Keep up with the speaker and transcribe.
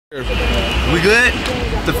We good?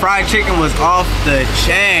 The fried chicken was off the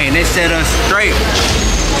chain. They set us straight.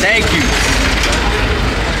 Thank you.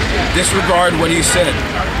 Disregard what he said.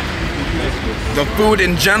 The food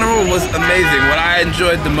in general was amazing. What I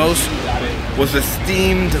enjoyed the most was the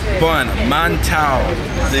steamed bun, mantau.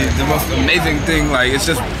 The most amazing thing, like it's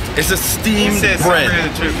just steamed bread.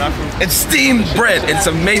 It's steamed bread. It's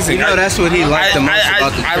amazing. You know, that's what he liked the most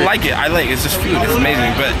about the trip. I like it. It's just food. It's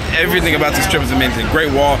amazing. But everything about this trip is amazing.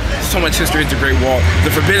 Great Wall. So much history into Great Wall.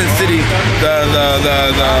 The Forbidden City. The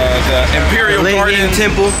Imperial Garden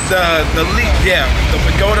Temple. The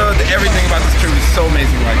pagoda. Everything about this trip is so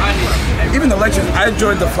amazing. Like even the lectures. I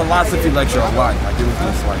enjoyed the philosophy lecture a lot. Like it was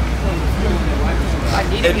just like.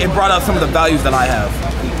 It brought out some of the values that I have.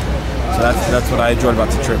 So that's what I enjoyed about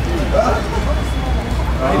the trip.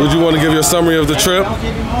 Would you want to give your summary of the trip?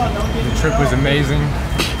 The trip was amazing.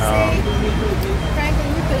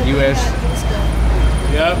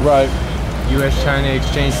 U.S.-China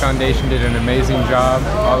Exchange Foundation did an amazing job.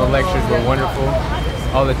 All the lectures were wonderful.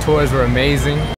 All the tours were amazing.